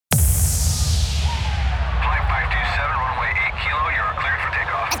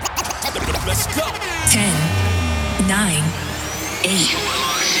8,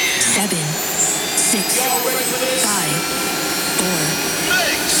 7, 6, 5, 4,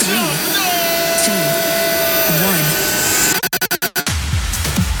 3, 2,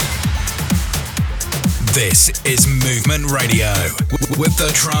 1. This is Movement Radio with the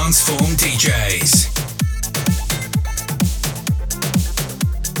Transform DJs.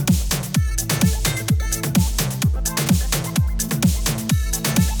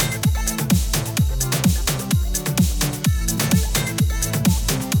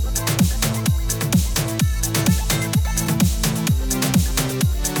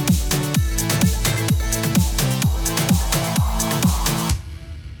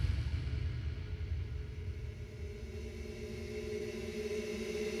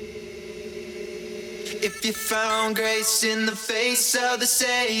 If you found grace in the face of the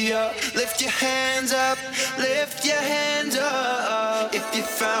Savior, lift your hands up, lift your hands up. If you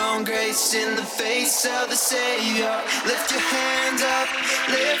found grace in the face of the Savior, lift your hands up,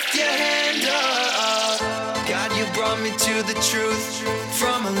 lift your hands up. God, you brought me to the truth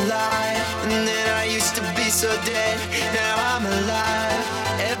from a lie. And then I used to be so dead, now I'm alive.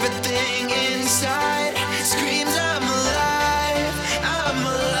 Everything inside screams I'm alive, I'm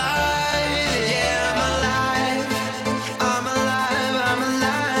alive.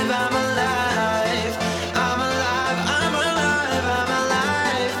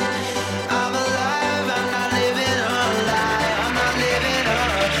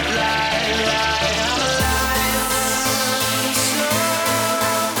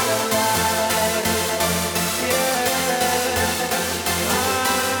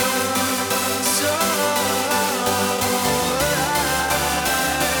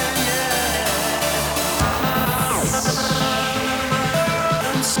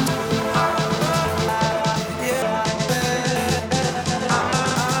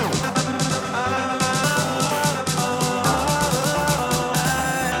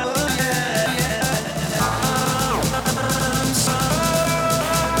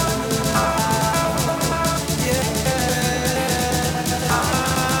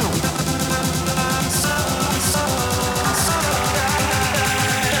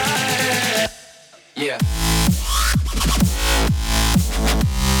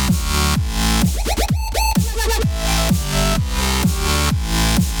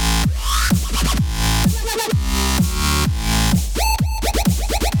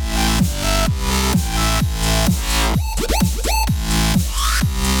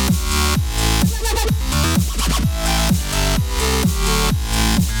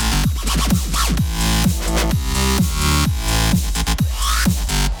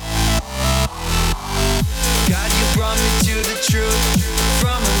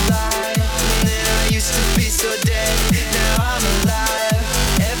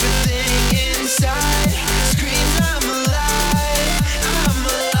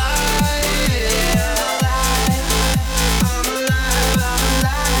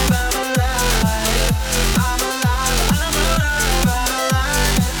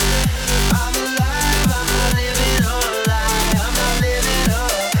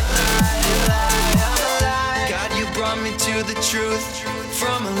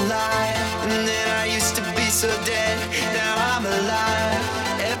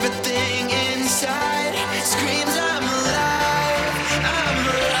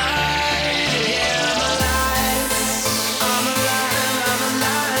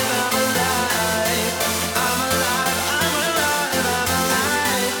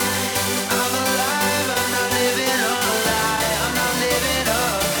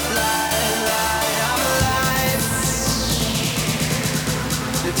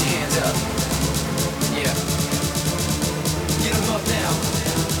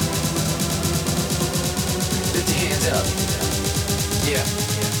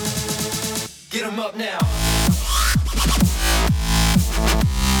 Get 'em up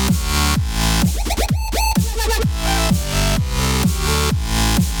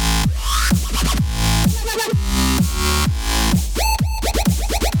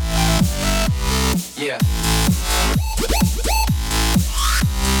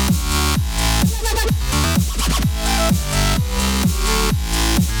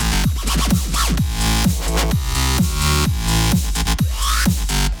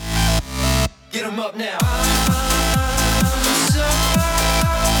now.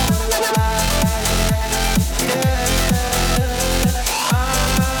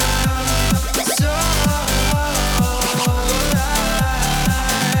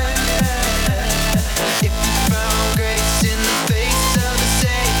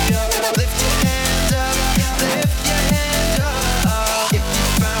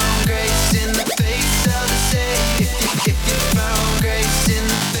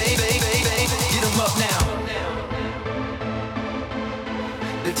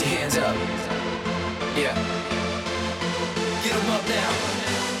 Lift your hands up. Yeah. Get them up now.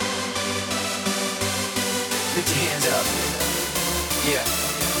 Lift your hands up. Yeah.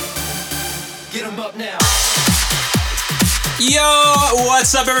 Get them up now. Yo,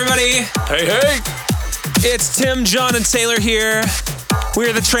 what's up, everybody? Hey, hey. It's Tim, John, and Taylor here.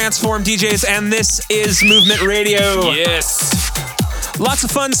 We're the Transform DJs, and this is Movement Radio. Yes. Lots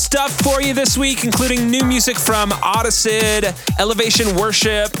of fun stuff for you this week, including new music from Audicid, Elevation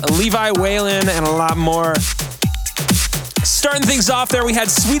Worship, Levi Whalen, and a lot more. Starting things off there, we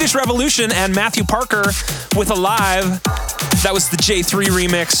had Swedish Revolution and Matthew Parker with Alive. That was the J3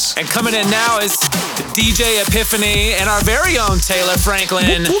 remix. And coming in now is DJ Epiphany and our very own Taylor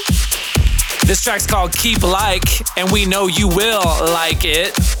Franklin. Whoop, whoop. This track's called Keep Like, and we know you will like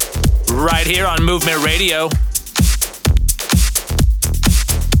it right here on Movement Radio.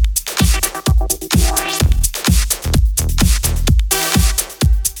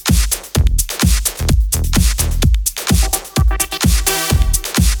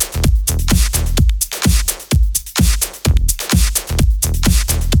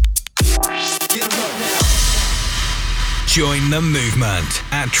 Join the movement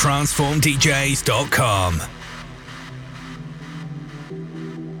at transformdjs.com.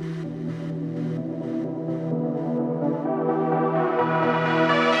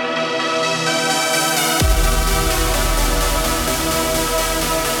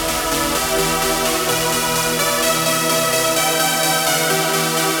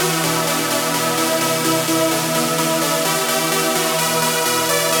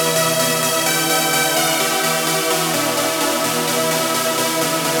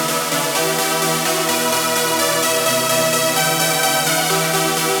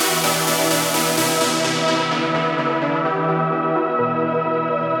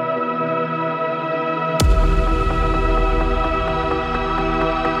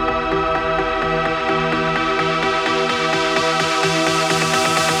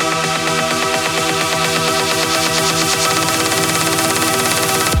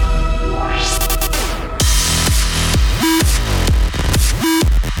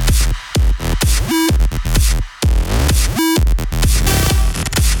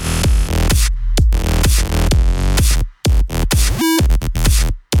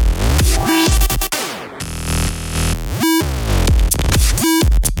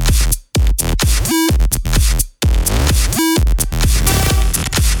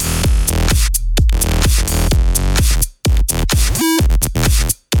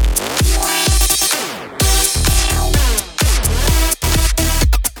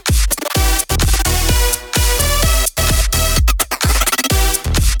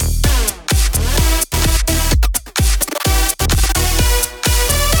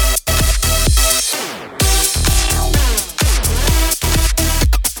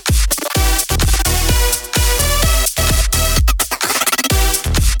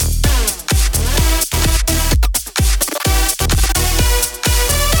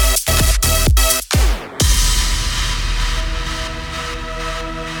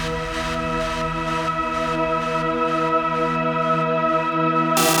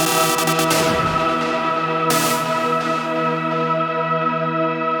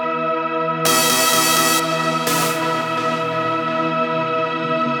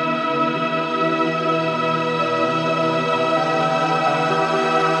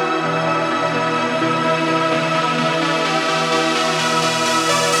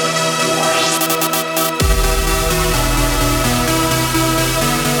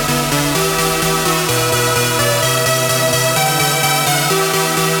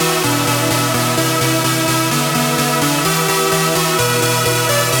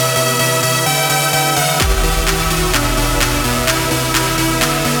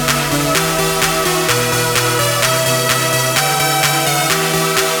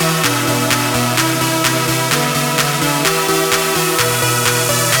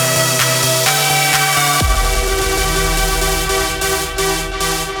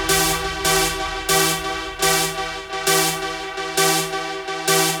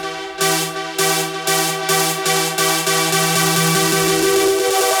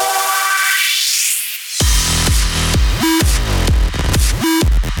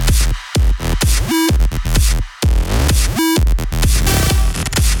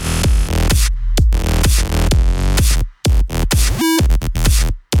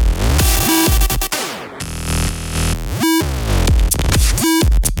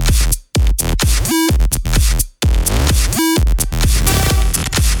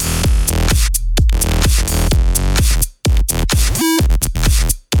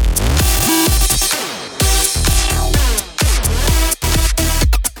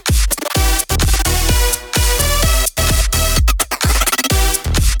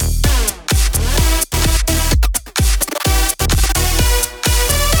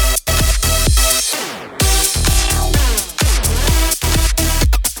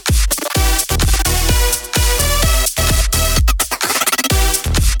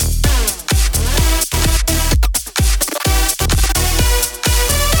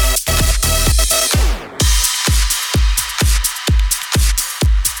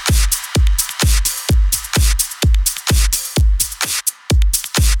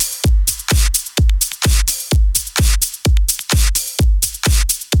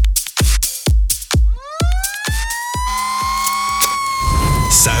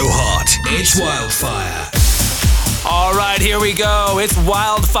 It's Wildfire. All right, here we go. It's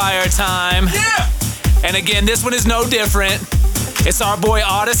Wildfire time. Yeah! And again, this one is no different. It's our boy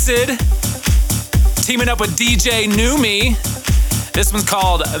Audicid teaming up with DJ Numi. This one's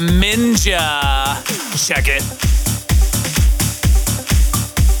called Minja. Check it.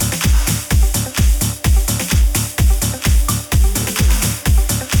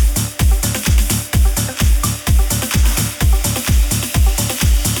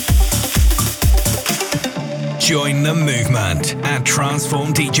 Join the movement at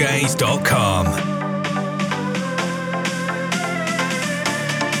transformdjs.com.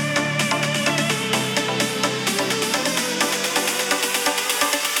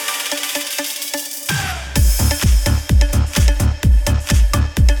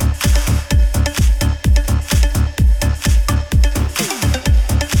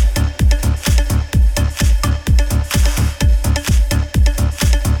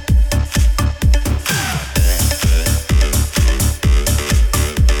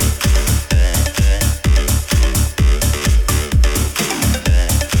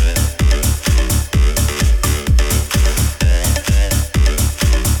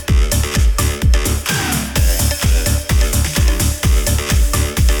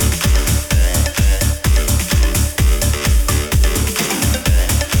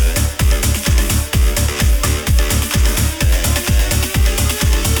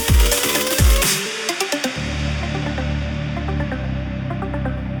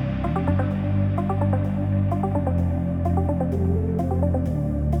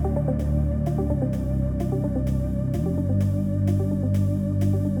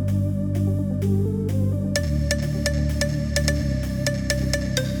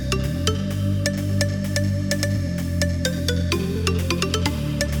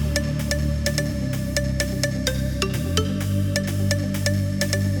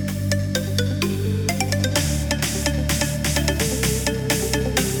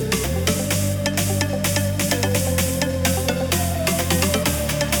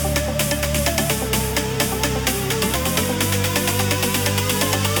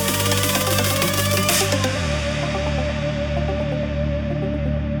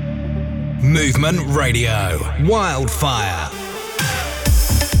 Movement Radio. Wildfire.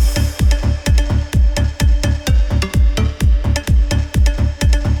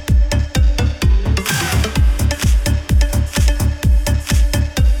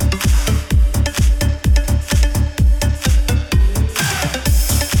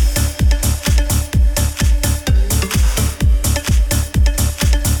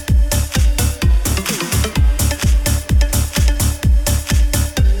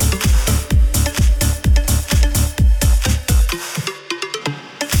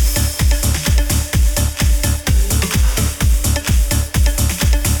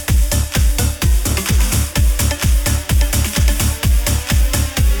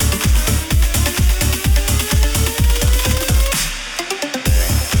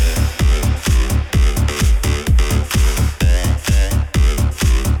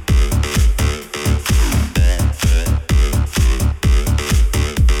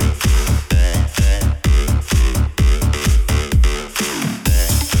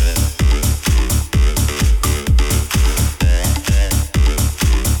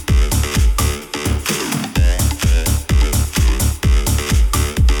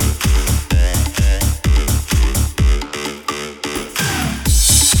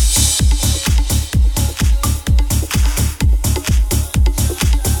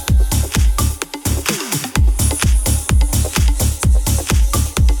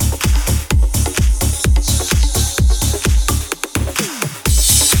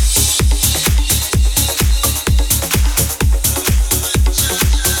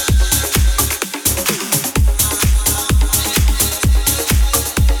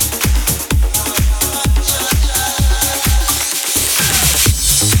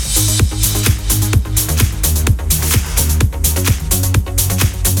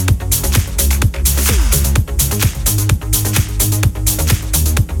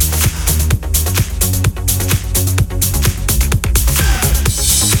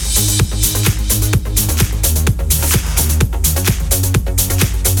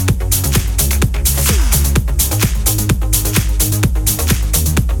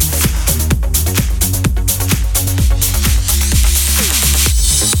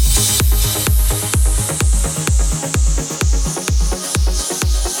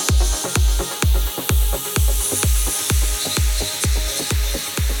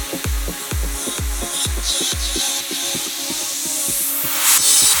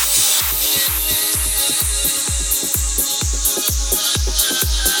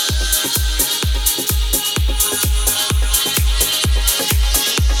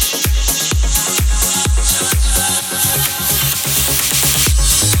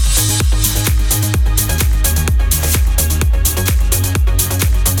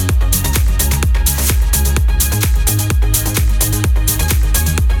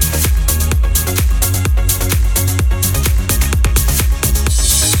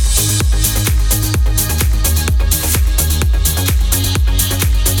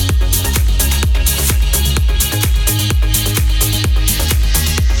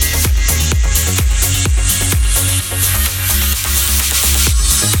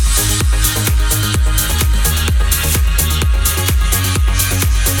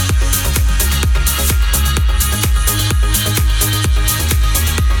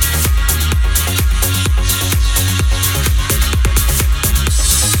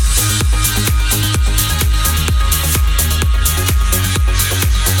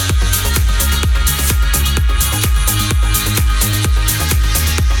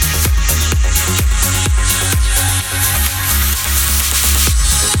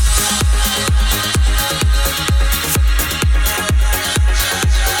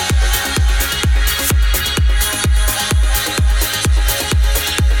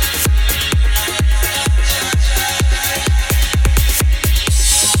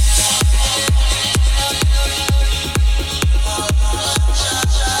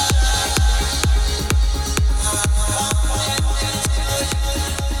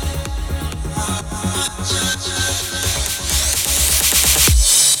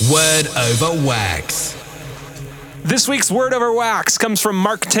 Word over wax. This week's Word over wax comes from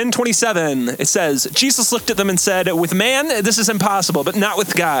Mark 10:27. It says, Jesus looked at them and said, with man, this is impossible, but not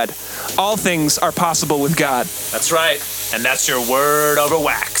with God. All things are possible with God. That's right. And that's your Word over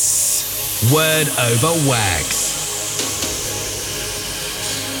wax. Word over wax.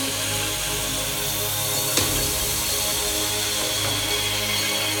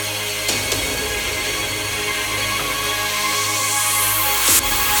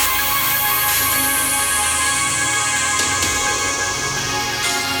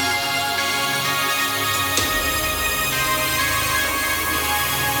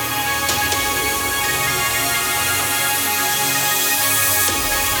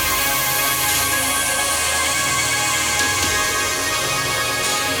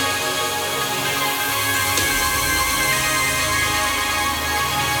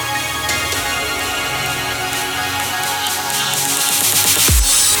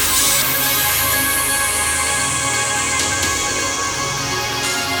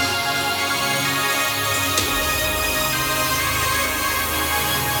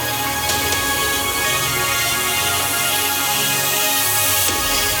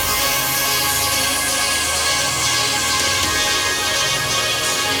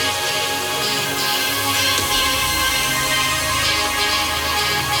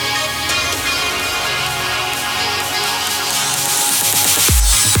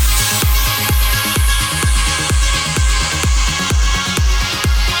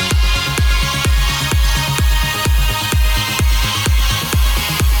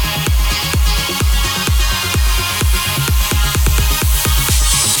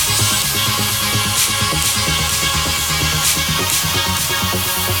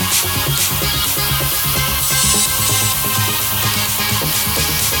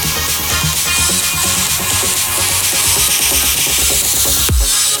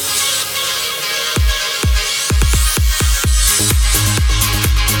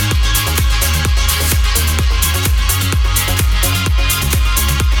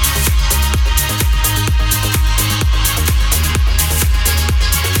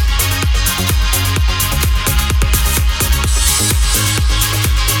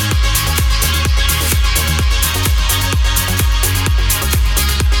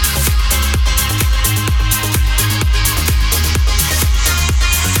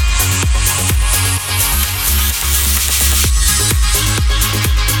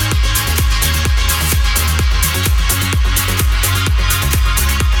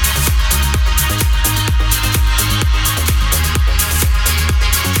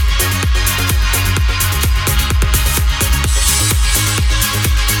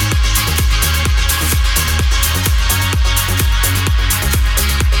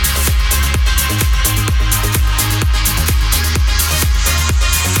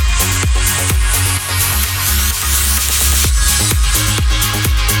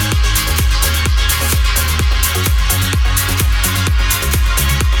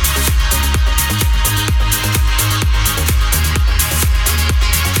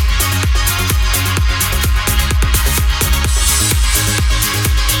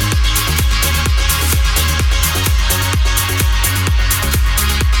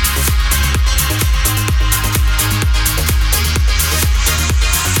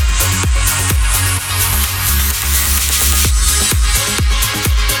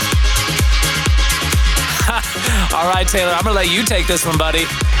 All right, Taylor, I'm going to let you take this one, buddy.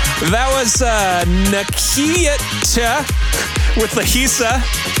 That was Nakita with Lahisa.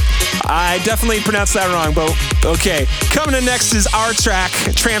 I definitely pronounced that wrong, but okay. Coming in next is our track,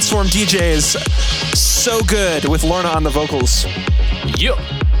 Transform DJs. So Good with Lorna on the vocals. Yo.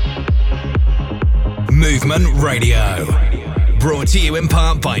 Movement Radio. Brought to you in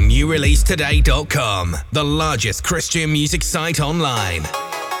part by NewReleaseToday.com, the largest Christian music site online.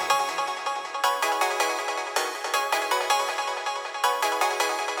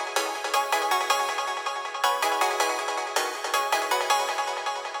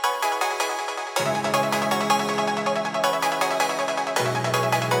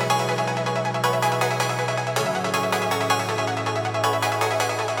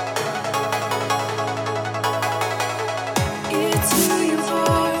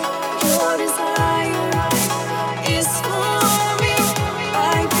 Your desire is for me.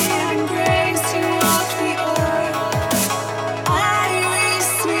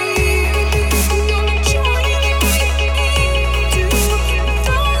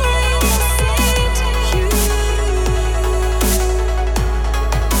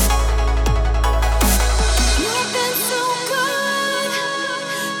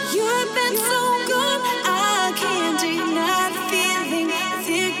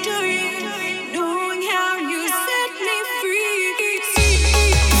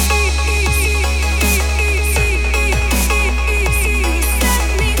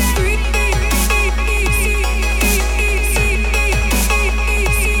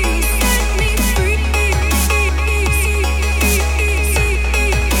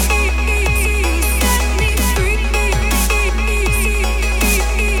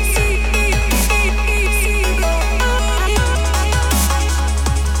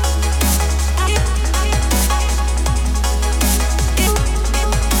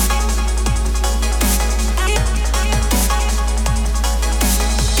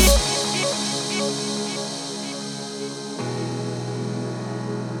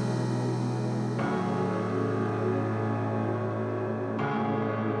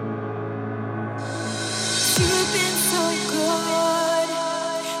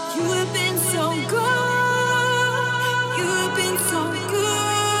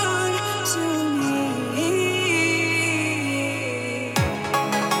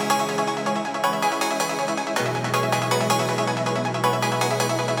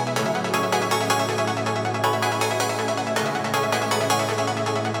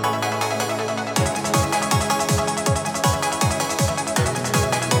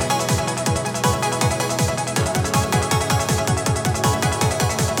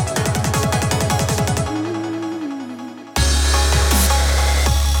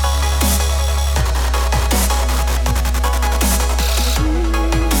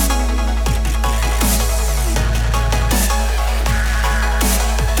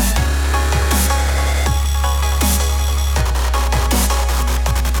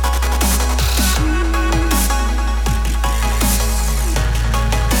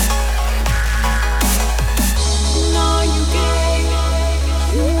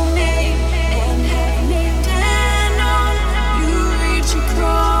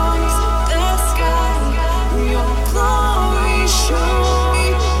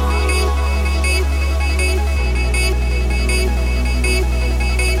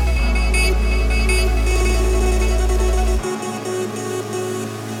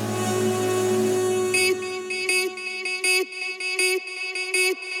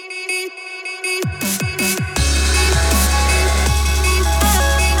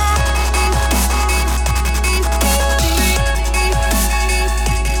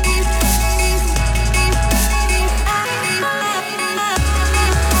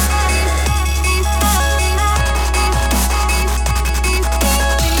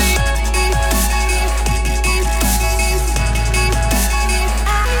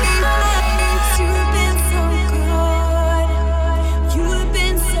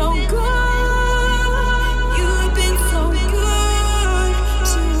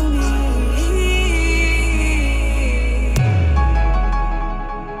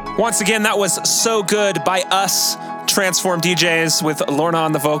 Once again, that was So Good by us, Transform DJs, with Lorna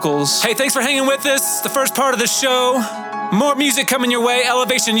on the vocals. Hey, thanks for hanging with us. The first part of the show. More music coming your way,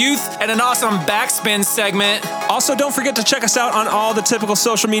 Elevation Youth, and an awesome backspin segment. Also, don't forget to check us out on all the typical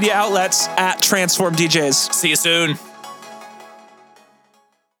social media outlets at Transform DJs. See you soon.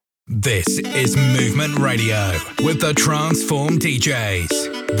 This is Movement Radio with the Transform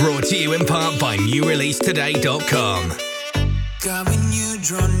DJs. Brought to you in part by NewReleaseToday.com. God, when you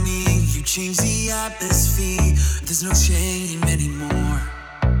draw near, you change the atmosphere. There's no shame anymore.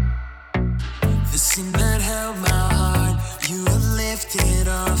 The sin that held my heart, you have lifted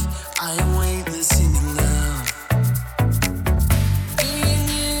off. I am weightless in your love. In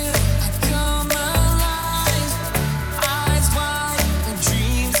you, I come alive. Eyes wide, my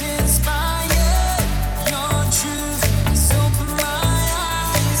dreams inspired. Your truth has opened my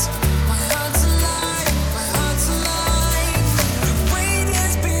eyes. My heart's alive, my heart's alive. The weight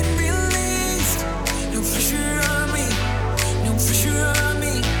has been released. No pressure on me, no pressure on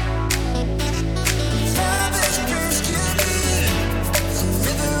me. Love has rescued me.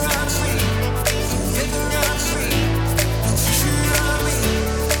 Forever I'm free, forever I'm free. No pressure on me,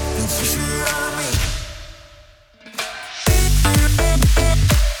 no pressure on me.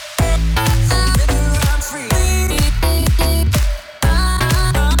 Forever I'm free.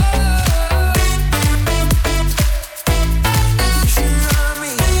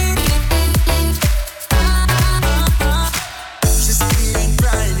 Just feeling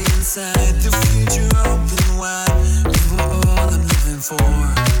bright inside, the future open wide. You are all I'm living for.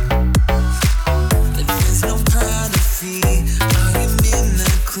 And there's no pride to feed. I am in the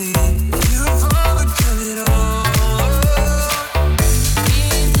clear. You have overcome it all.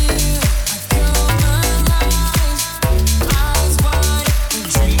 In you, I come alive. Eyes wide, and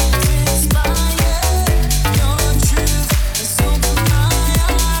dreams inspired. Your truth has opened my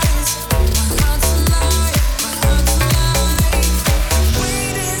eyes. My heart's alive, my heart's alive. The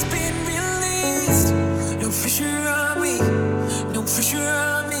weight has been released. No pressure on me, no pressure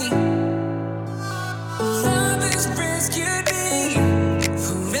on me. Love has rescued me.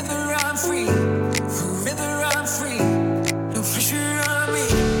 Forever I'm free, forever I'm free. No pressure on me.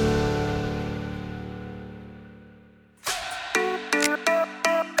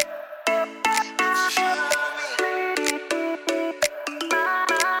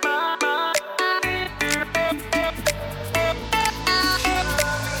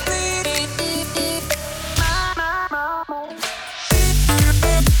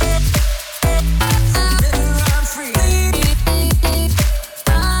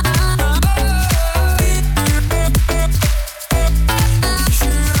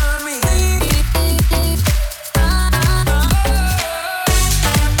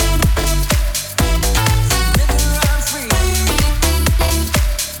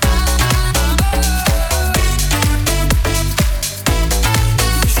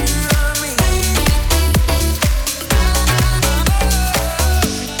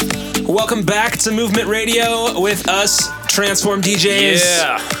 Welcome back to Movement Radio with us, Transform DJs.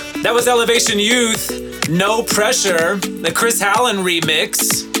 Yeah. That was Elevation Youth, No Pressure, the Chris Hallen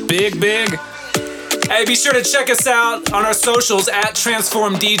remix. Big. Hey, be sure to check us out on our socials at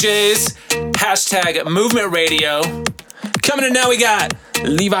Transform DJs, hashtag Movement Radio. Coming in now, we got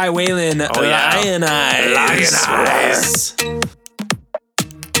Levi Whalen, Lionize.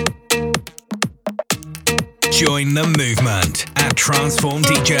 Join the movement at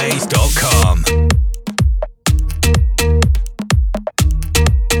transformdjs.com.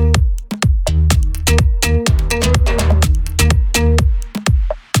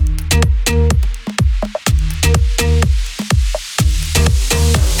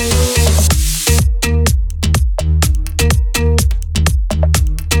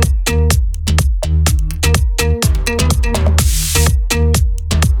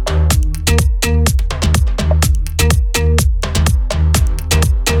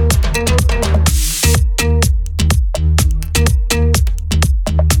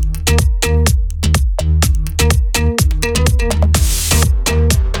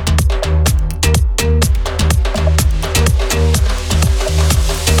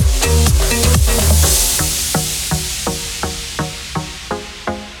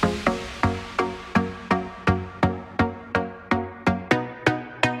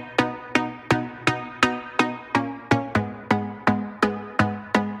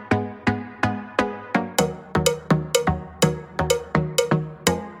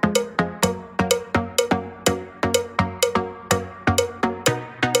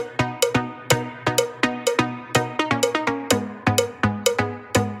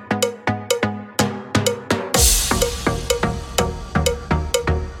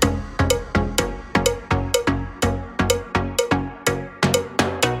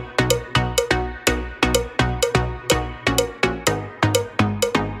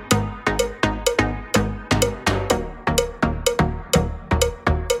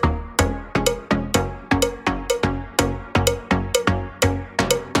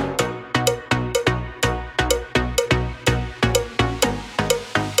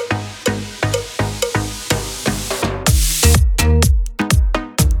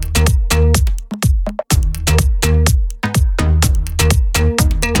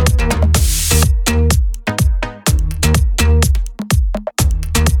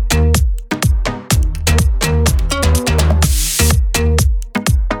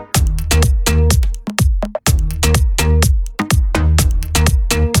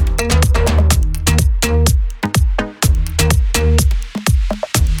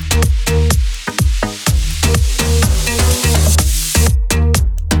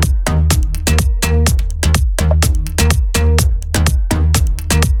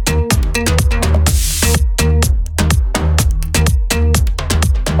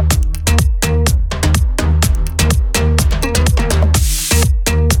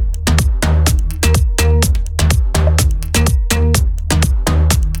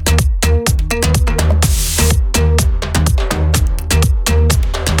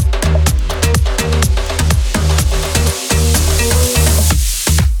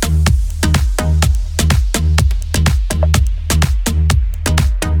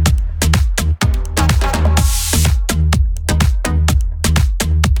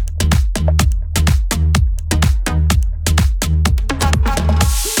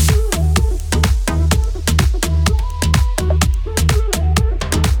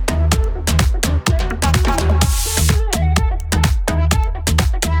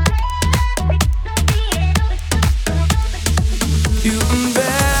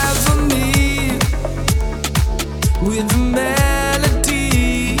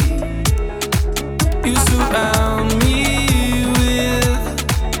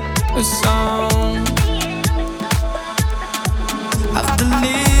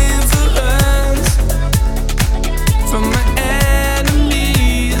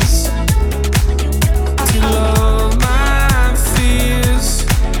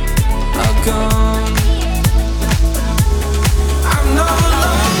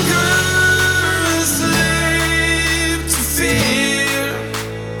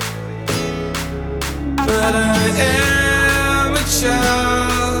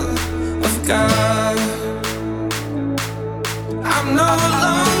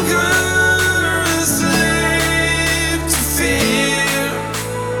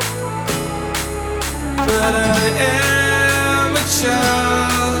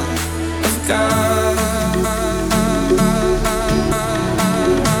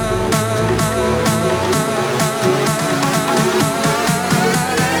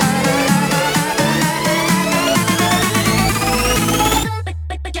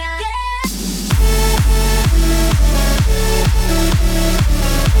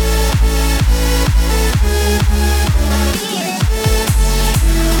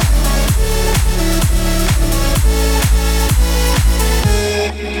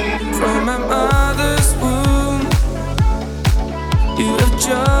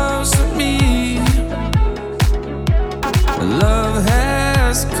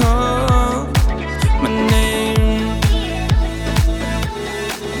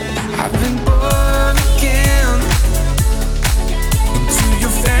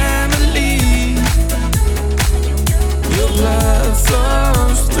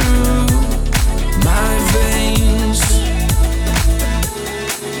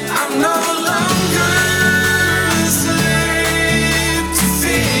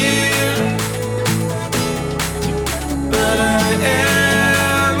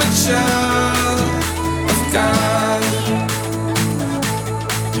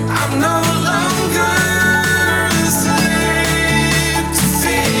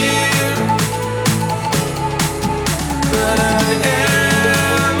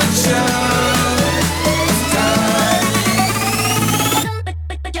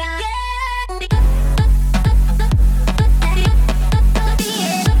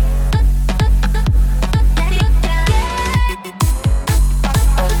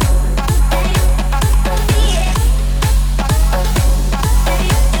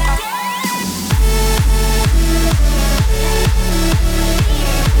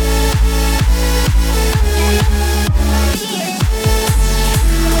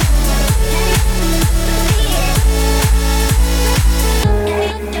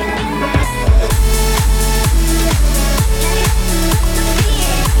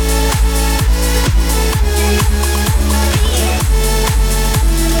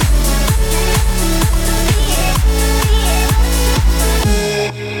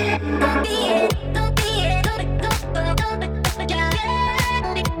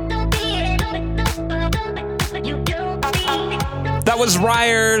 was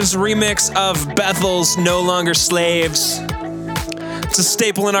Ryer's remix of Bethel's No Longer Slaves. It's a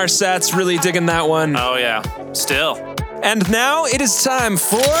staple in our sets, really digging that one. Oh yeah, still. And now it is time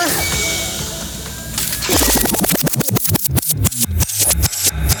for...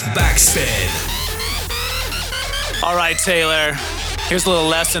 Backspin. All right, Taylor, here's a little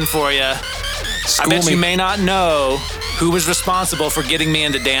lesson for you. I bet you may not know who was responsible for getting me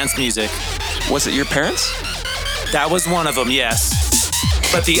into dance music. Was it your parents? That was one of them, yes.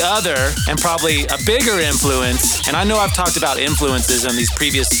 But the other, and probably a bigger influence, and I know I've talked about influences in these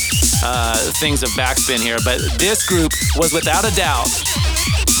previous things of Backspin here, but this group was without a doubt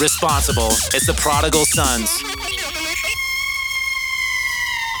responsible. It's the Prodigal Sons.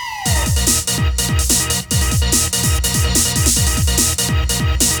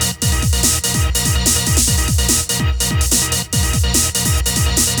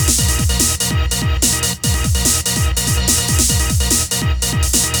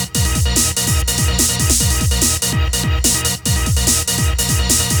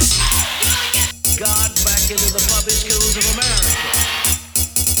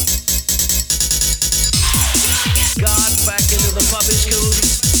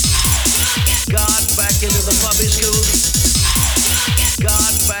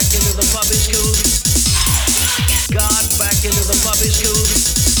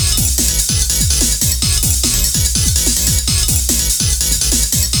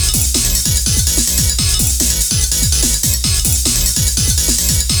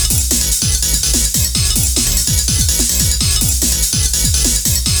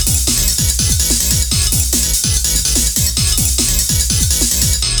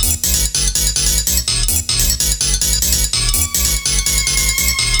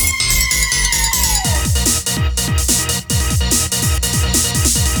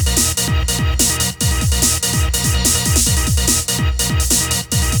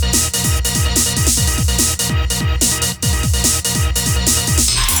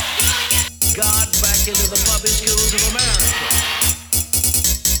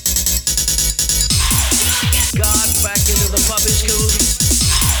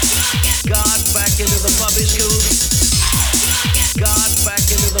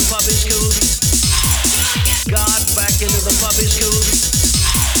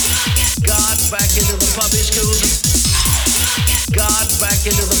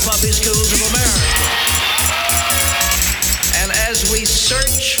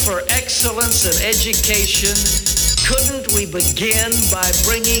 And education, couldn't we begin by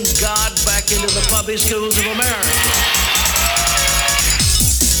bringing God back into the public schools of America?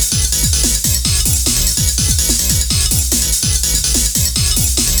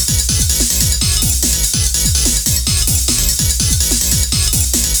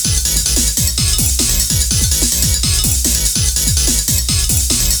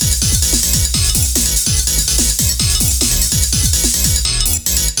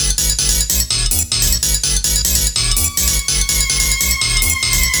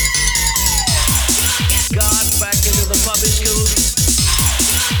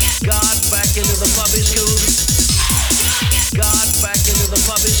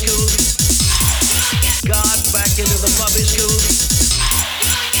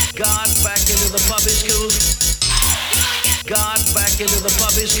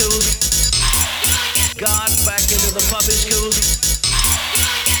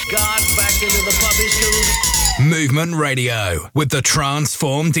 Movement Radio with the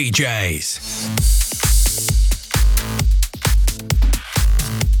Transform DJs.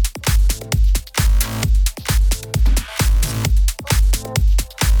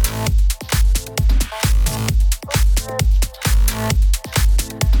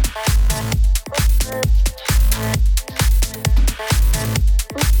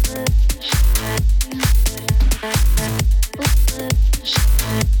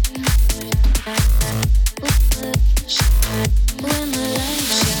 When the light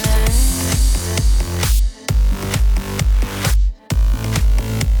shines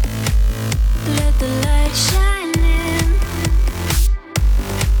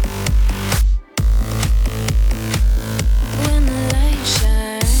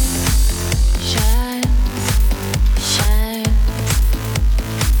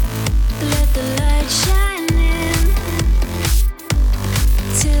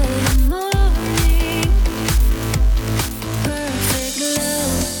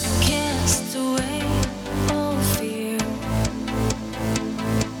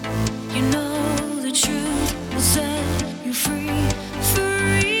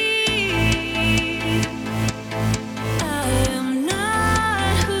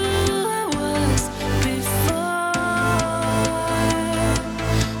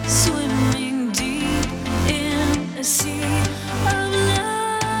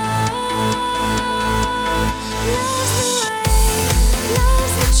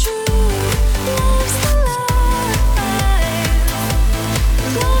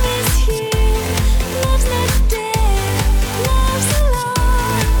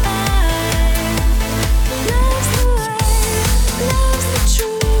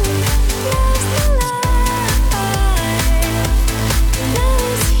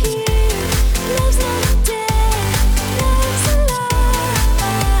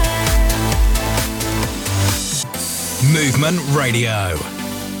Movement Radio.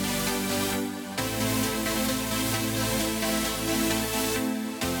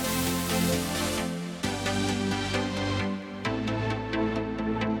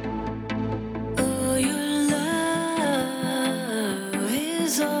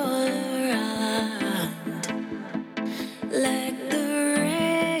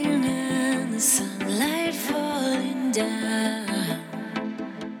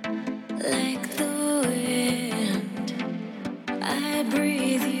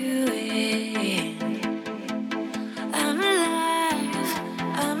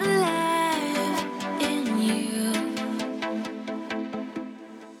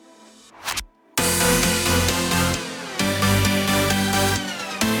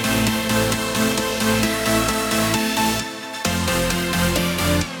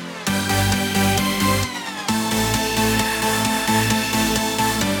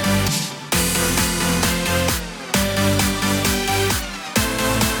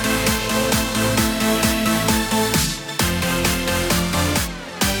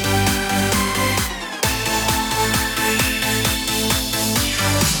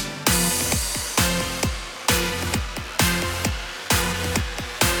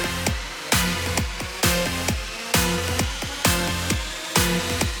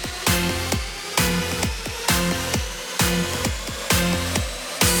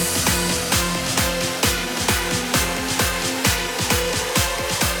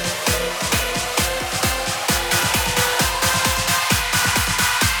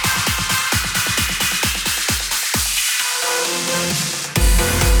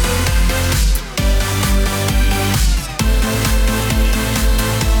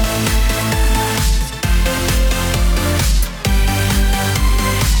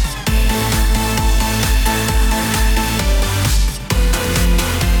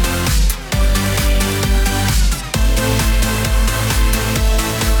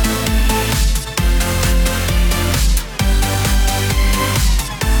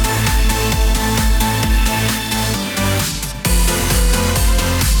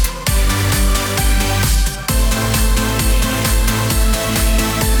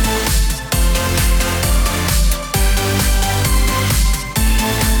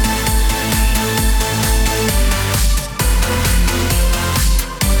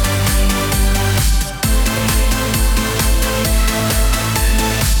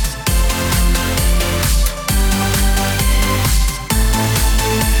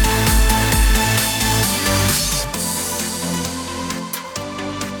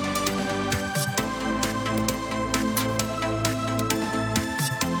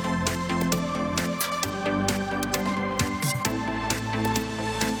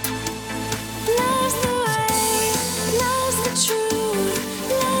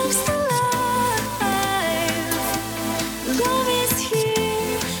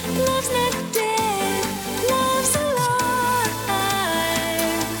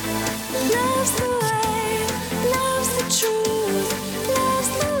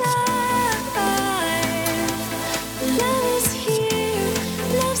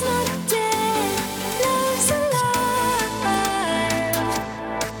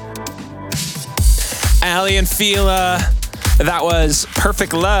 Aly and Fila. That was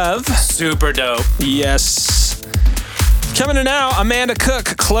Perfect Love. Super dope. Yes. Coming in now, Amanda Cook,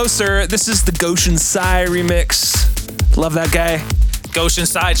 Closer. This is the Goshen Sai remix. Love that guy. Goshen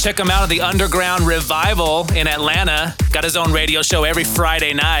Sai, check him out at the Underground Revival in Atlanta. Got his own radio show every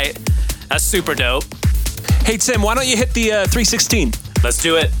Friday night. That's super dope. Hey, Tim, why don't you hit the 316? Let's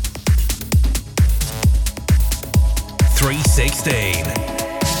do it. 316.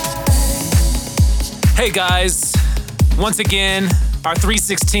 Hey guys, once again, our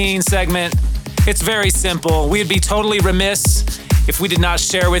 316 segment. It's very simple. We'd be totally remiss if we did not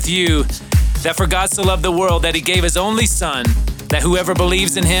share with you that for God so loved the world that he gave his only son, that whoever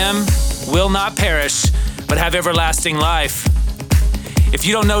believes in him will not perish, but have everlasting life. If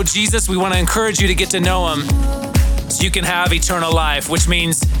you don't know Jesus, we want to encourage you to get to know him so you can have eternal life, which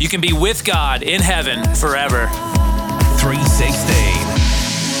means you can be with God in heaven forever. 316.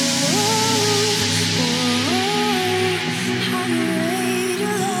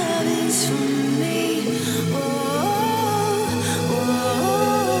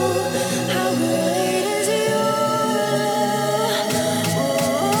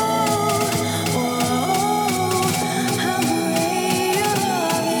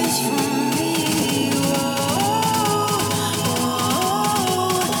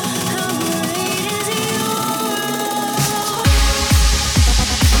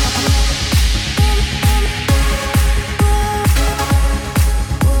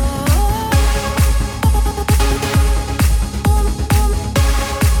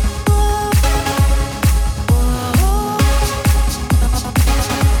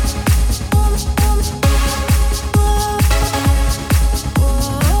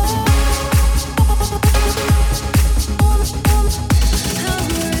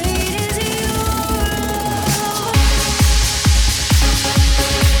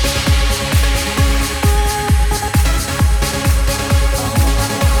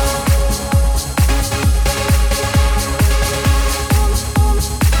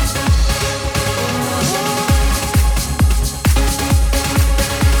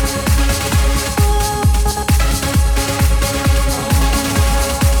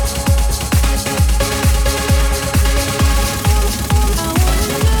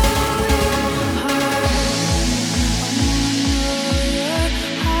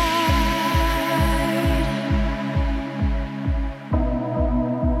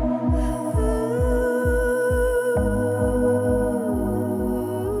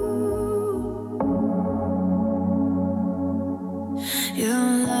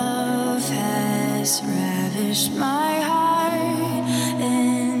 has ravished my heart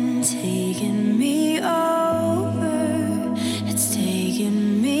and taken me over. It's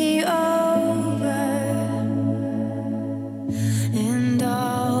taken me over. And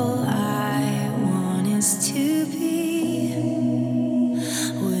all I want is to be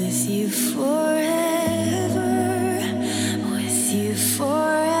with you forever, with you forever.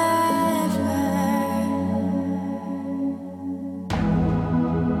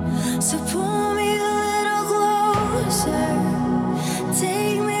 So pull me a little closer,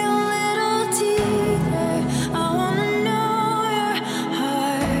 take me a little deeper. I wanna know your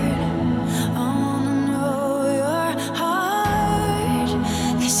heart, I wanna know your heart.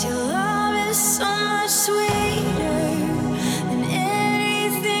 'Cause your love is so much sweeter than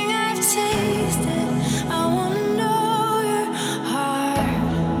anything I've tasted. I wanna know your heart,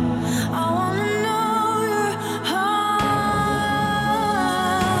 I wanna know your heart.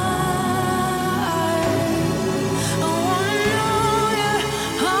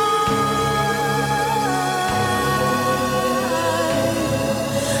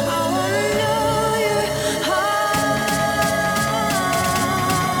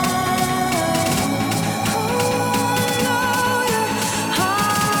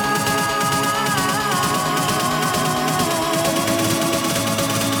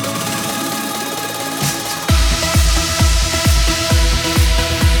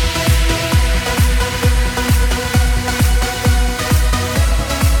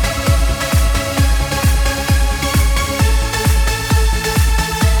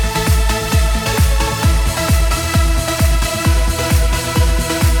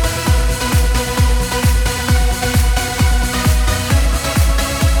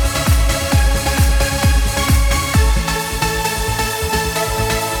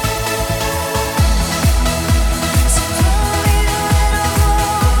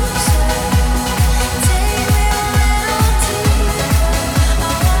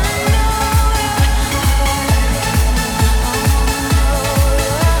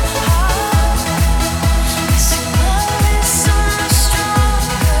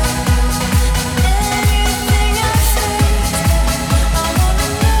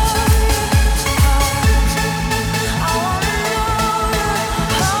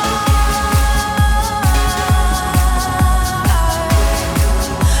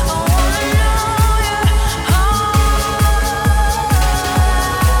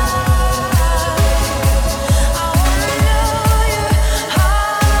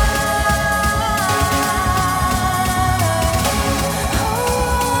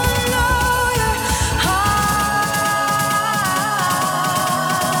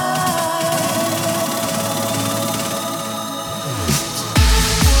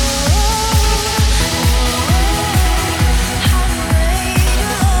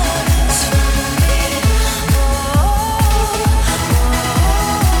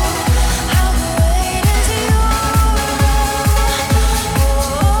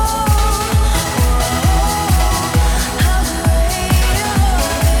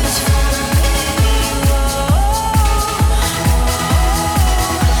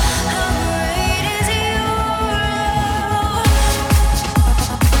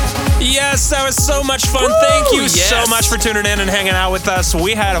 That was so much fun. Woo, Thank you yes. so much for tuning in and hanging out with us.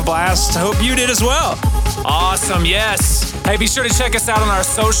 We had a blast. I hope you did as well. Awesome, yes. Hey, be sure to check us out on our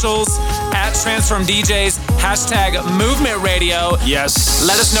socials at Transform DJs, #Movement Radio. Yes.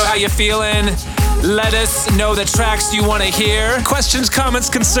 Let us know how you're feeling. Let us know the tracks you want to hear. Questions, comments,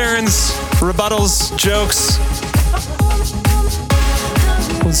 concerns, rebuttals, jokes.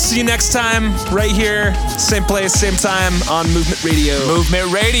 We'll see you next time right here, same place, same time on Movement Radio.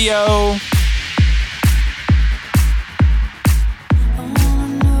 Movement Radio.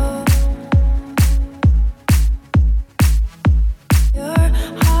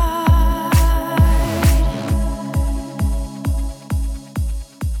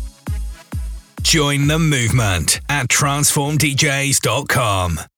 Join the movement at transformdjs.com.